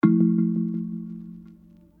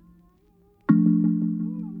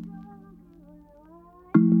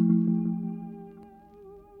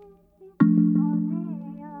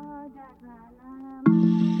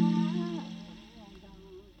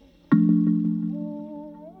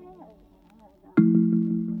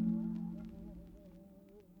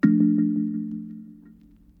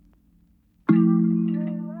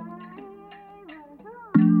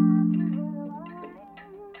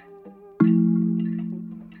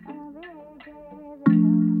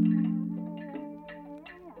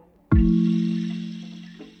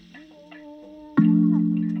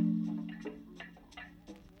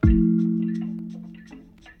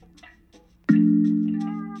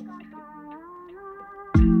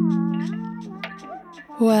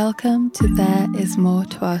Welcome to There Is More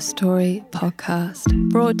to Our Story podcast,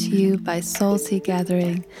 brought to you by Soul Seed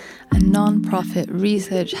Gathering, a non-profit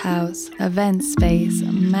research house, event space,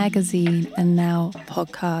 magazine, and now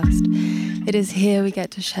podcast. It is here we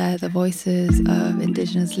get to share the voices of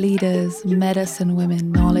Indigenous leaders, medicine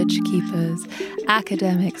women, knowledge keepers,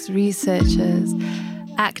 academics, researchers,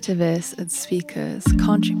 activists and speakers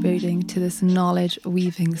contributing to this knowledge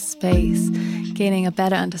weaving space, gaining a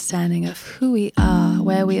better understanding of who we are,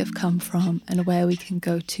 where we have come from, and where we can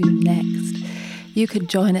go to next. You can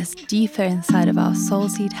join us deeper inside of our Soul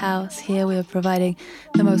Seed House. Here we are providing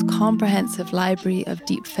the most comprehensive library of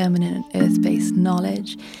deep feminine and earth-based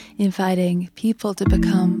knowledge, inviting people to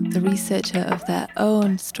become the researcher of their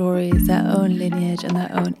own stories, their own lineage, and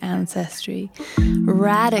their own ancestry,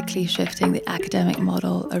 radically shifting the academic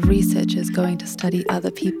model of researchers going to study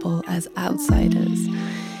other people as outsiders.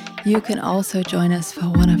 You can also join us for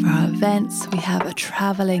one of our events. We have a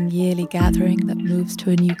traveling yearly gathering that moves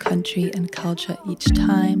to a new country and culture each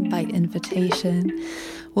time by invitation.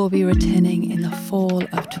 We'll be returning in the fall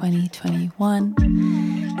of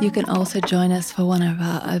 2021. You can also join us for one of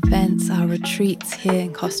our events, our retreats here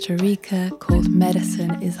in Costa Rica called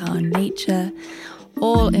Medicine is Our Nature.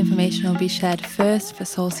 All information will be shared first for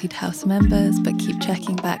Soul Seed House members, but keep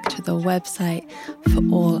checking back to the website for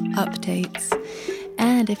all updates.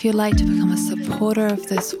 And if you'd like to become a supporter of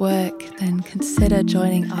this work, then consider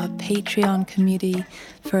joining our Patreon community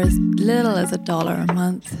for as little as $1 a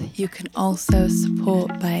month. You can also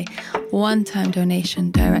support by one-time donation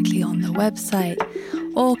directly on the website,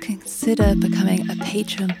 or consider becoming a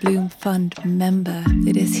Patreon Bloom Fund member.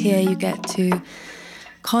 It is here you get to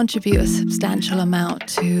contribute a substantial amount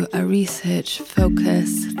to a research,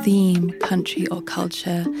 focus, theme, country or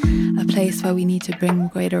culture, a place where we need to bring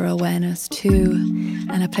greater awareness to,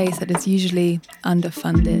 and a place that is usually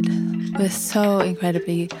underfunded. We're so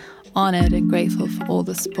incredibly honored and grateful for all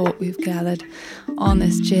the support we've gathered on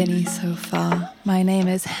this journey so far. My name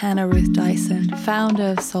is Hannah Ruth Dyson,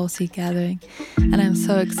 founder of Soul Seed Gathering, and I'm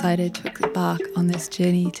so excited to embark on this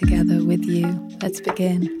journey together with you. Let's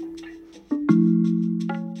begin.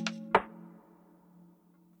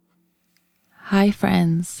 Hi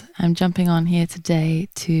friends, I'm jumping on here today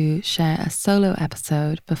to share a solo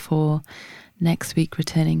episode before next week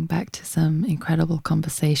returning back to some incredible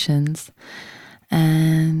conversations.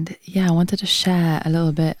 And I wanted to share a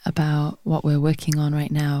little bit about what we're working on right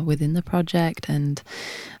now within the project and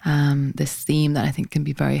this theme that I think can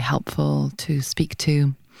be very helpful to speak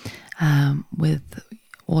to with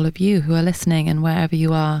all of you who are listening, and wherever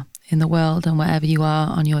you are in the world and wherever you are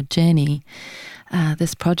on your journey.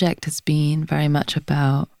 This project has been very much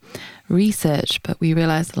about research, but we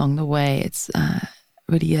realized along the way it's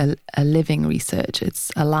really a living research.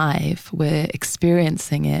 It's alive. We're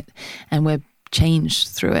experiencing it and we're changed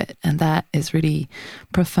through it. And that is really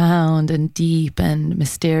profound and deep and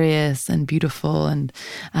mysterious and beautiful and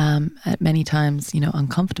at many times,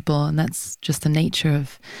 uncomfortable. And that's just the nature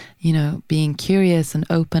of, being curious and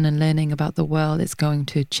open and learning about the world. It's going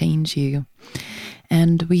to change you.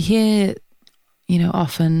 And we hear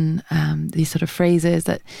often these sort of phrases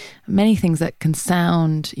that many things that can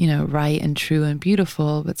sound, right and true and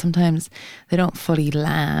beautiful, but sometimes they don't fully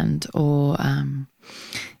land or,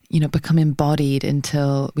 become embodied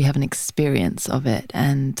until we have an experience of it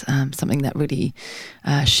and something that really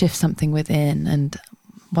shifts something within. And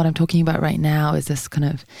what I'm talking about right now is this kind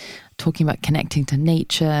of talking about connecting to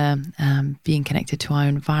nature, being connected to our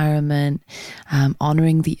environment,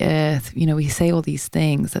 honoring the earth. We say all these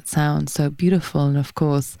things that sound so beautiful, and of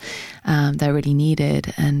course, they're really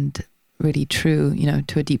needed and really true,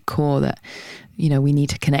 to a deep core that, we need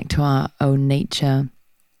to connect to our own nature.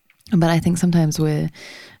 But I think sometimes we're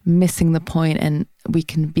missing the point and we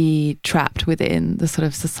can be trapped within the sort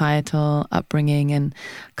of societal upbringing and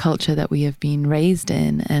culture that we have been raised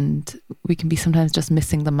in, and we can be sometimes just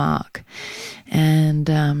missing the mark. And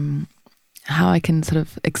how I can sort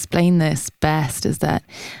of explain this best is that,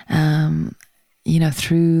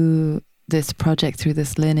 through this project, through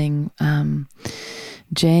this learning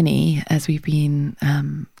journey, as we've been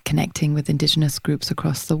connecting with Indigenous groups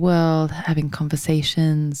across the world, having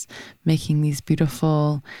conversations, making these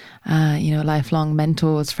beautiful, lifelong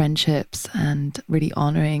mentors, friendships, and really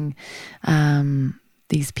honoring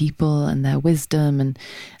these people and their wisdom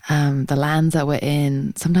and the lands that we're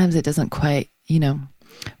in. Sometimes it doesn't quite,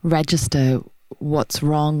 register what's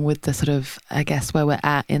wrong with the sort of, I guess, where we're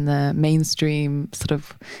at in the mainstream sort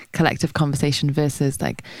of collective conversation versus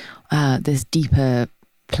like this deeper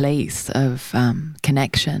place of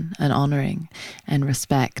connection and honoring and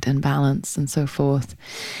respect and balance and so forth.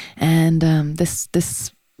 And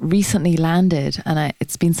this recently landed, and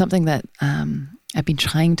it's been something that I've been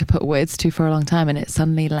trying to put words to for a long time, and it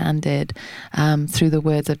suddenly landed through the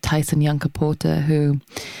words of Tyson Yunkaporta, who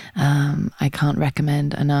I can't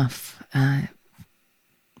recommend enough.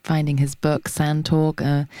 Finding his book, Sand Talk,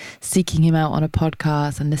 seeking him out on a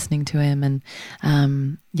podcast and listening to him, and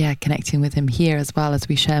connecting with him here as well as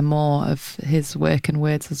we share more of his work and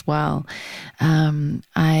words as well. Something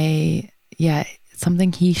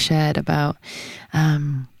he shared about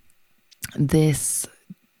this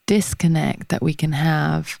disconnect that we can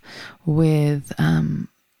have with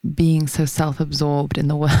being so self-absorbed in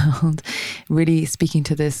the world, really speaking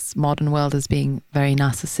to this modern world as being very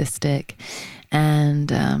narcissistic.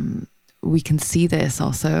 And we can see this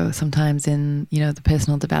also sometimes in, the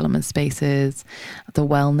personal development spaces, the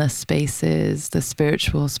wellness spaces, the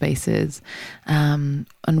spiritual spaces. And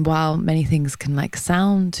while many things can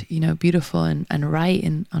sound, beautiful and right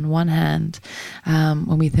on one hand,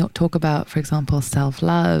 when we talk about, for example,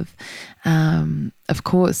 self-love, of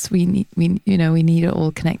course we need to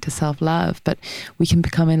all connect to self-love, but we can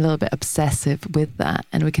become a little bit obsessive with that,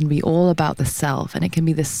 and we can be all about the self, and it can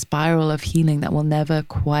be this spiral of healing that will never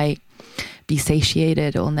quite be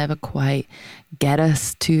satiated, or never quite get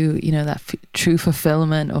us to that true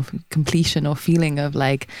fulfillment or completion or feeling of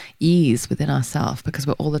ease within ourselves, because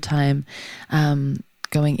we're all the time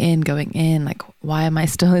going in, why am I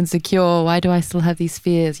still insecure? Why do I still have these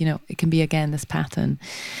fears? It can be, again, this pattern.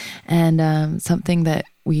 And something that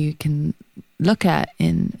we can look at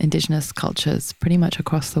in Indigenous cultures pretty much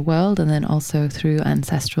across the world, and then also through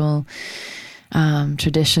ancestral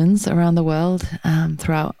traditions around the world,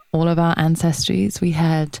 throughout all of our ancestries, we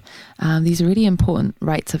had these really important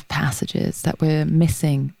rites of passages that we're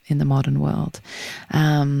missing in the modern world.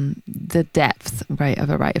 The depth, of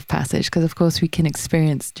a rite of passage, because of course we can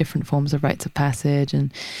experience different forms of rites of passage,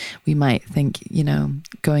 and we might think,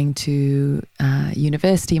 going to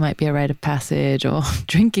university might be a rite of passage, or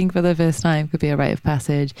drinking for the first time could be a rite of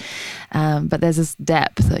passage. But there's this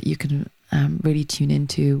depth that you can really tune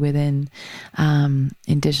into within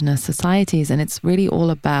Indigenous societies, and it's really all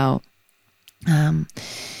about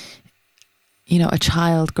a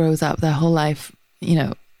child grows up their whole life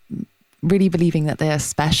really believing that they are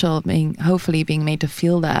special, hopefully being made to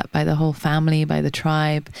feel that by the whole family, by the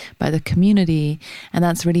tribe, by the community, and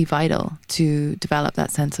that's really vital to develop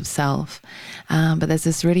that sense of self. But there's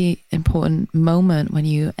this really important moment when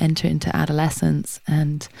you enter into adolescence,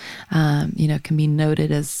 and can be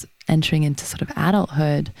noted as entering into sort of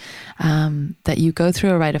adulthood, that you go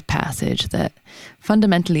through a rite of passage that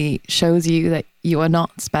fundamentally shows you that you are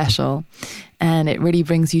not special, and it really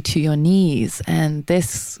brings you to your knees. And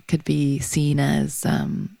this could be seen as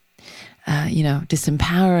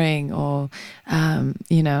disempowering, or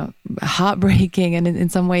heartbreaking, and in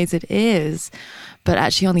some ways it is. But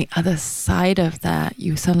actually on the other side of that,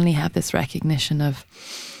 you suddenly have this recognition of,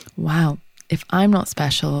 wow, if I'm not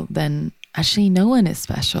special, then actually no one is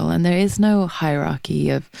special, and there is no hierarchy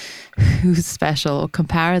of who's special or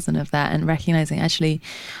comparison of that, and recognizing actually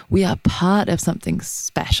we are part of something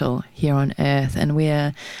special here on earth, and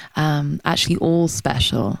we're actually all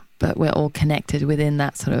special, but we're all connected within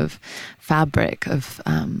that sort of fabric of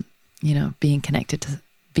being connected to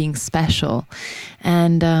being special.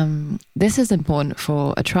 And this is important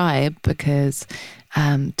for a tribe, because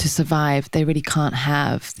to survive, they really can't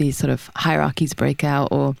have these sort of hierarchies break out,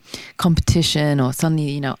 or competition, or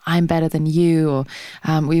suddenly, I'm better than you, or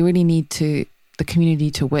we really need the community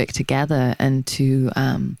to work together, and to,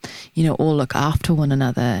 all look after one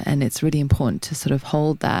another. And it's really important to sort of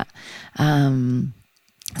hold that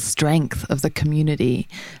strength of the community.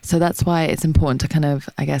 So that's why it's important to kind of,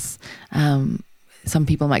 I guess, some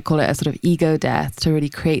people might call it a sort of ego death, to really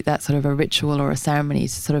create that sort of a ritual or a ceremony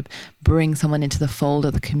to sort of bring someone into the fold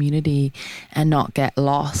of the community, and not get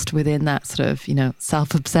lost within that sort of,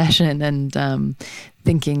 self-obsession and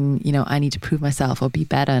thinking, I need to prove myself or be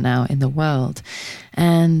better now in the world.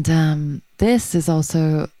 And this is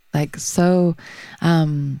also so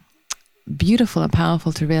beautiful and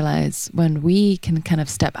powerful to realize, when we can kind of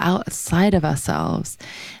step outside of ourselves,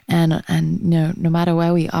 and no matter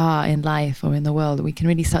where we are in life or in the world, we can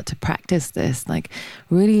really start to practice this,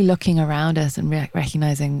 really looking around us and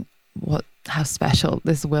recognizing how special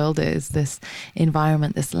this world is, this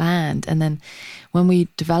environment, this land. And then when we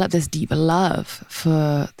develop this deeper love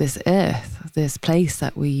for this earth, this place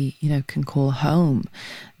that we, can call home,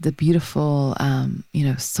 the beautiful,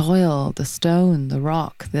 soil, the stone, the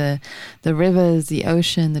rock, the rivers, the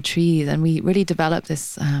ocean, the trees, and we really develop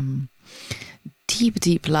this deep,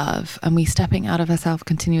 deep love, and we stepping out of ourselves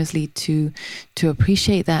continuously to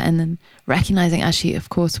appreciate that, and then recognizing actually, of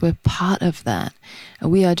course, we're part of that.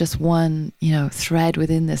 We are just one, thread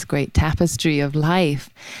within this great tapestry of life.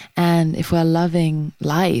 And if we're loving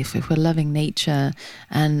life, if we're loving nature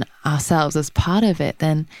and ourselves as part of it,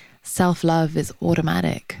 then self-love is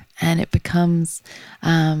automatic, and it becomes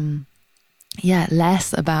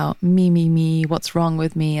less about me, what's wrong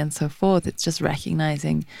with me, and so forth. It's just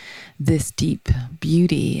recognizing this deep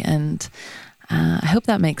beauty. And I hope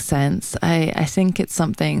that makes sense. I think it's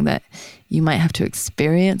something that you might have to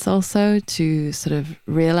experience also to sort of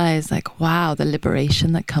realize, like, wow, the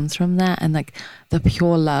liberation that comes from that, and like the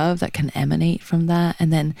pure love that can emanate from that.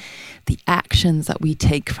 And then the actions that we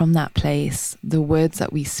take from that place, the words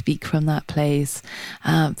that we speak from that place,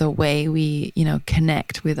 the way we,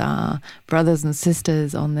 connect with our brothers and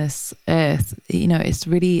sisters on this earth, it's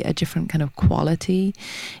really a different kind of quality.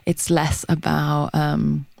 It's less about,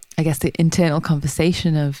 I guess, the internal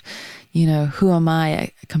conversation of, who am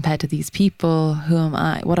I compared to these people? Who am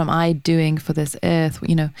I? What am I doing for this earth?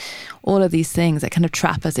 All of these things that kind of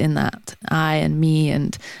trap us in that I and me,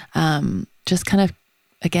 and just kind of,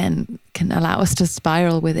 again, can allow us to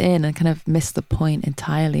spiral within and kind of miss the point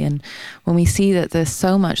entirely. And when we see that there's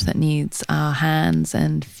so much that needs our hands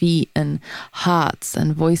and feet and hearts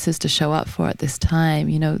and voices to show up for at this time,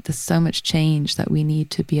 there's so much change that we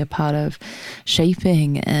need to be a part of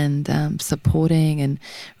shaping and supporting and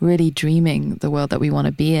really dreaming the world that we want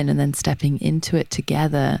to be in, and then stepping into it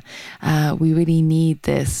together. We really need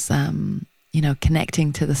this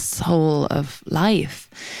connecting to the soul of life.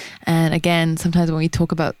 And again, sometimes when we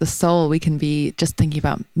talk about the soul, we can be just thinking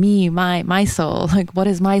about me, my soul, like, what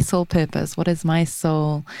is my soul purpose? What is my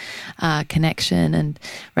soul connection? And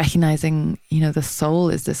recognizing, the soul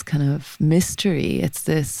is this kind of mystery. It's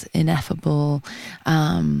this ineffable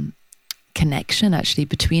connection actually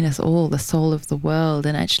between us all, the soul of the world.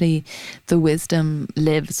 And actually the wisdom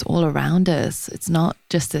lives all around us. It's not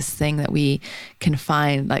just this thing that we can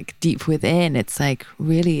find like deep within. It's like,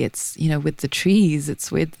 really, it's, with the trees, it's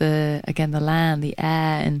with the land, the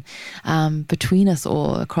air, and between us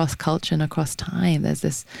all, across culture and across time, there's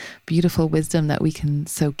this beautiful wisdom that we can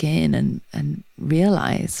soak in and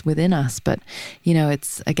realize within us. But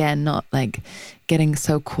it's, again, not like getting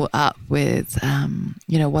so caught up with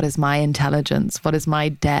what is my intelligence, what is my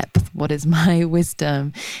depth, what is my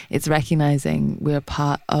wisdom. It's recognizing we're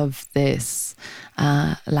part of this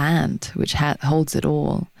land which holds it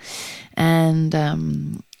all. And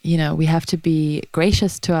we have to be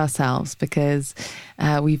gracious to ourselves, because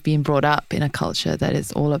we've been brought up in a culture that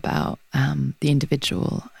is all about the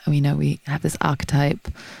individual. We have this archetype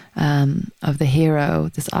of the hero,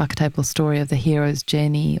 this archetypal story of the hero's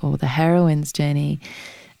journey or the heroine's journey.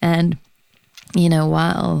 And,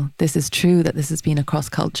 while this is true that this has been across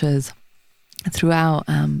cultures throughout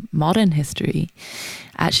modern history,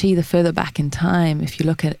 actually the further back in time, if you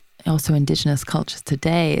look at also indigenous cultures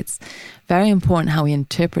today, it's very important how we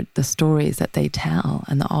interpret the stories that they tell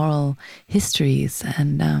and the oral histories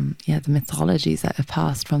and the mythologies that have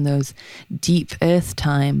passed from those deep earth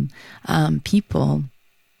time people,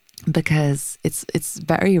 because it's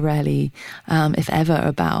very rarely, if ever,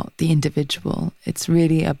 about the individual. It's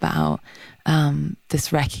really about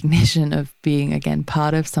this recognition of being, again,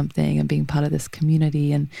 part of something and being part of this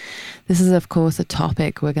community. And this is, of course, a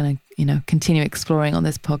topic we're going to, continue exploring on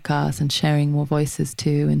this podcast and sharing more voices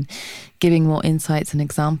to, and giving more insights and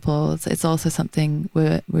examples. It's also something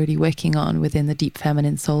we're really working on within the Deep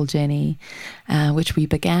Feminine Soul Journey, which we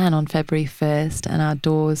began on February 1st, and our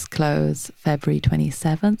doors close February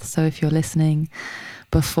 27th. So if you're listening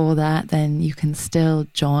before that, then you can still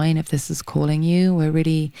join if this is calling you. We're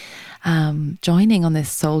really joining on this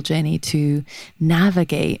soul journey to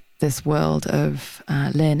navigate this world of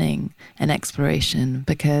learning and exploration,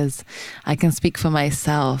 because I can speak for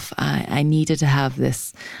myself. I needed to have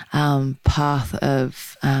this path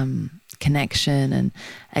of connection and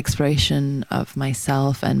exploration of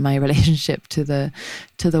myself and my relationship to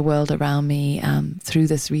the world around me through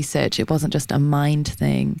this research. It wasn't just a mind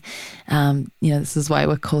thing. This is why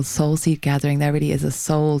we're called Soul Seed Gathering. There really is a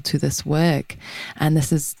soul to this work, and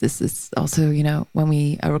this is also, when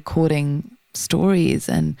we are recording stories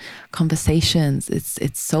and conversations,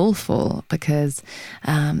 it's soulful, because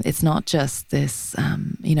it's not just this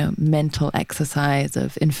mental exercise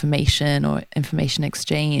of information or information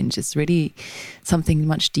exchange. It's really something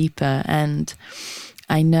much deeper. And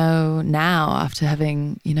I know now, after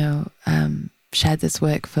having shared this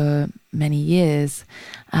work for many years,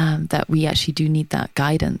 that we actually do need that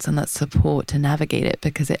guidance and that support to navigate it,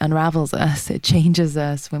 because it unravels us, it changes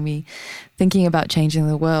us. When we thinking about changing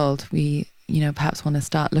the world, we perhaps want to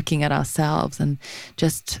start looking at ourselves and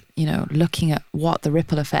just, looking at what the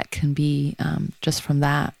ripple effect can be just from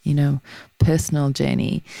that, personal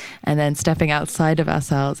journey, and then stepping outside of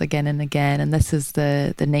ourselves again and again. And this is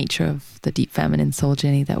the nature of the deep feminine soul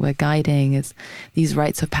journey that we're guiding, is these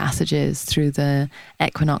rites of passages through the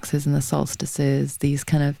equinoxes and the solstices, these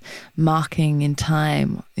kind of marking in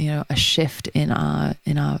time, a shift in our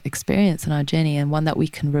experience and our journey, and one that we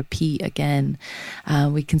can repeat again.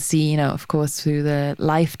 We can see, of course, through the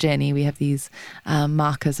life journey, we have these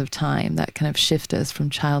markers of time that kind of shift us from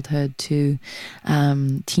childhood to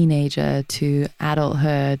teenager to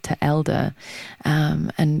adulthood to elder.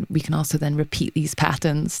 And we can also then repeat these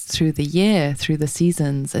patterns through the year, through the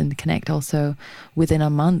seasons, and connect also within a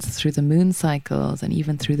month through the moon cycles, and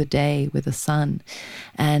even through the day with the sun.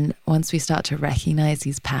 And once we start to recognize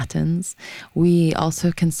these patterns, we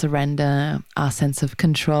also can surrender our sense of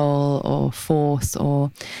control or force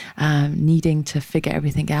or needing to figure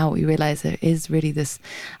everything out. We realize there is really this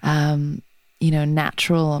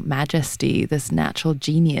natural majesty, this natural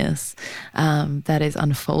genius that is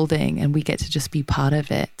unfolding, and we get to just be part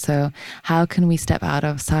of it. So how can we step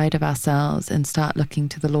outside of ourselves and start looking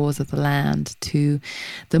to the laws of the land, to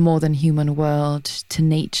the more than human world, to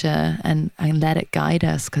nature, and let it guide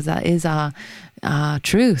us? Because that is our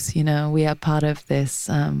truth. We are part of this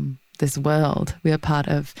world. We are part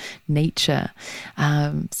of nature.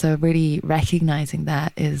 So really recognizing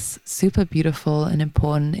that is super beautiful and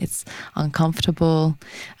important. It's uncomfortable.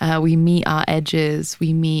 We meet our edges.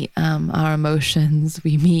 We meet our emotions.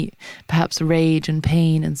 We meet perhaps rage and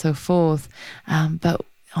pain and so forth. But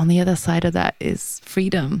on the other side of that is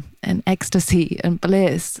freedom and ecstasy and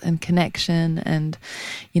bliss and connection and,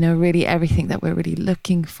 really everything that we're really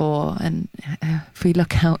looking for. And if we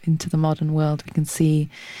look out into the modern world, we can see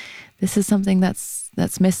this is something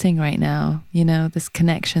that's missing right now, this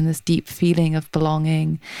connection, this deep feeling of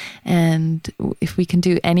belonging. And if we can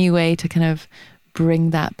do any way to kind of bring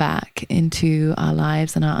that back into our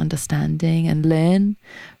lives and our understanding and learn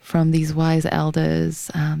from these wise elders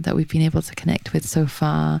that we've been able to connect with so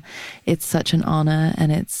far, it's such an honor,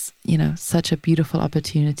 and it's, such a beautiful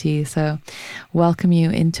opportunity. So welcome you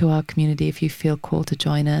into our community if you feel called to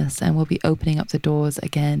join us, and we'll be opening up the doors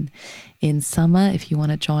again in summer. If you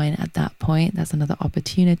want to join at that point, that's another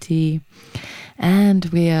opportunity. And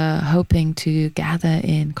we are hoping to gather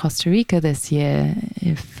in Costa Rica this year.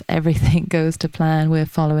 If everything goes to plan, we're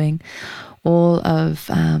following all of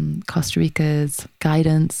Costa Rica's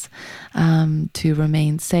guidance to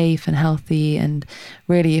remain safe and healthy. And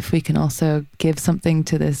really, if we can also give something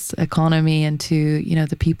to this economy and to,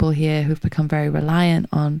 the people here who've become very reliant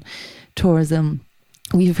on tourism,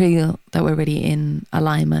 we feel that we're really in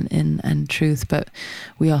alignment and truth, but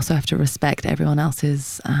we also have to respect everyone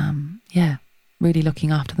else's, really looking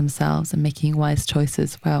after themselves and making wise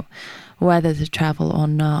choices about whether to travel or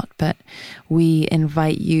not. But we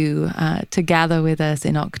invite you to gather with us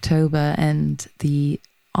in October, and the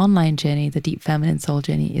online journey, the Deep Feminine Soul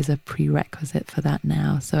Journey, is a prerequisite for that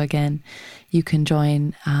now. So again, you can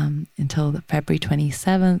join until February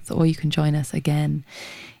 27th, or you can join us again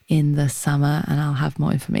in the summer, and I'll have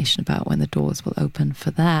more information about when the doors will open for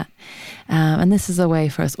that. And this is a way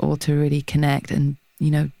for us all to really connect and,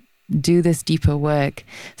 do this deeper work,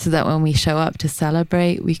 so that when we show up to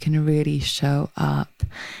celebrate, we can really show up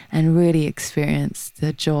and really experience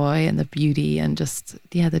the joy and the beauty and just,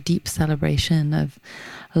 the deep celebration of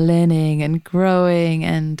learning and growing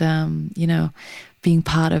and, being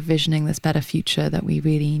part of visioning this better future that we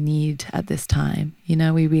really need at this time.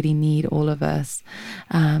 We really need all of us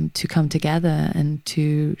to come together and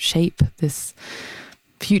to shape this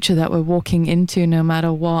future that we're walking into, no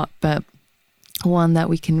matter what, but one that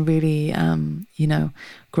we can really,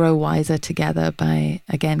 grow wiser together by,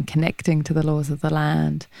 again, connecting to the laws of the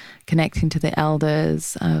land, connecting to the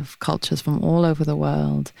elders of cultures from all over the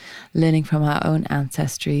world, learning from our own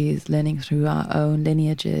ancestries, learning through our own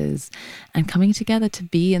lineages, and coming together to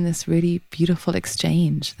be in this really beautiful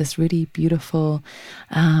exchange, this really beautiful,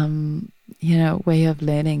 way of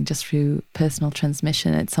learning just through personal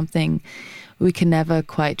transmission. It's something we can never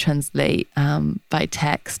quite translate by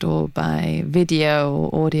text or by video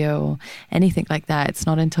or audio or anything like that. It's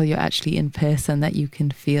not until you're actually in person that you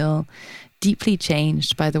can feel deeply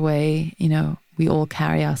changed by the way, we all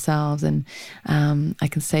carry ourselves. And I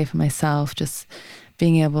can say for myself, just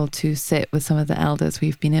being able to sit with some of the elders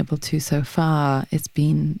we've been able to so far,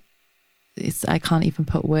 I can't even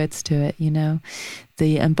put words to it,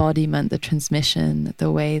 the embodiment, the transmission,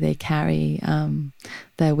 the way they carry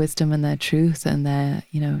their wisdom and their truth and their,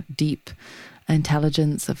 deep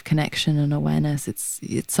intelligence of connection and awareness.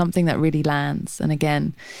 It's something that really lands. And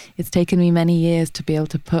again, it's taken me many years to be able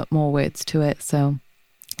to put more words to it. So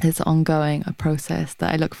it's ongoing, a process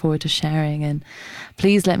that I look forward to sharing. And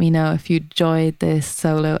please let me know if you enjoyed this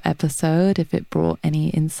solo episode, if it brought any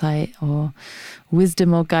insight or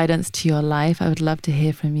wisdom or guidance to your life. I would love to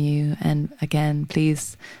hear from you. And again,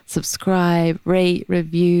 please subscribe, rate,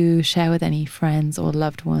 review, share with any friends or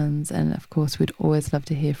loved ones. And of course, we'd always love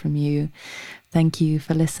to hear from you. Thank you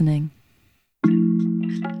for listening.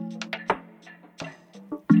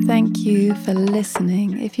 Thank you for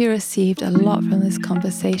listening. If you received a lot from this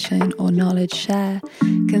conversation or knowledge share,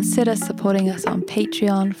 consider supporting us on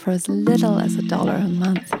Patreon for as little as $1 a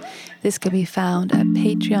month. This can be found at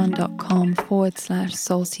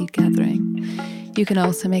patreon.com/soulseedgathering. You can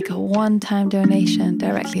also make a one-time donation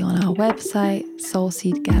directly on our website,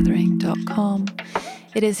 soulseedgathering.com.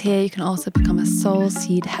 It is here you can also become a Soul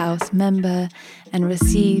Seed House member and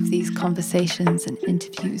receive these conversations and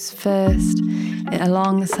interviews first,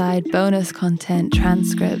 alongside bonus content,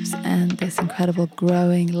 transcripts, and this incredible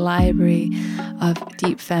growing library of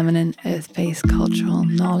deep feminine earth-based cultural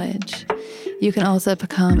knowledge. You can also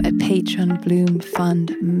become a Patreon Bloom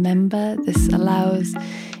Fund member. This allows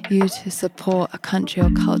you to support a country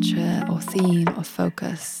or culture or theme or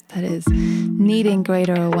focus that is needing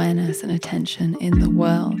greater awareness and attention in the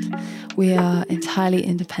world. We are entirely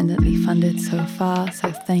independently funded so far,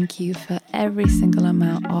 so thank you for every single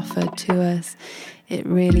amount offered to us. It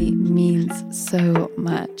really means so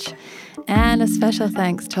much. And a special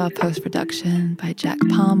thanks to our post-production by Jack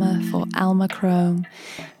Palmer for Alma Chrome.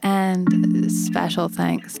 And special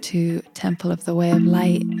thanks to Temple of the Way of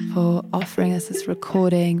Light for offering us this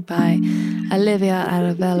recording by Olivia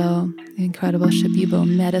Aravello, the incredible Shipibo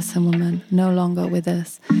medicine woman, no longer with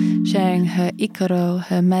us, sharing her Ikaro,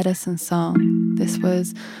 her medicine song. This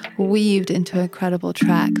was weaved into an incredible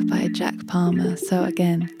track by Jack Palmer. So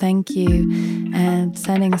again, thank you, and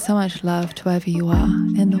sending so much love to wherever you are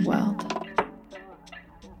in the world.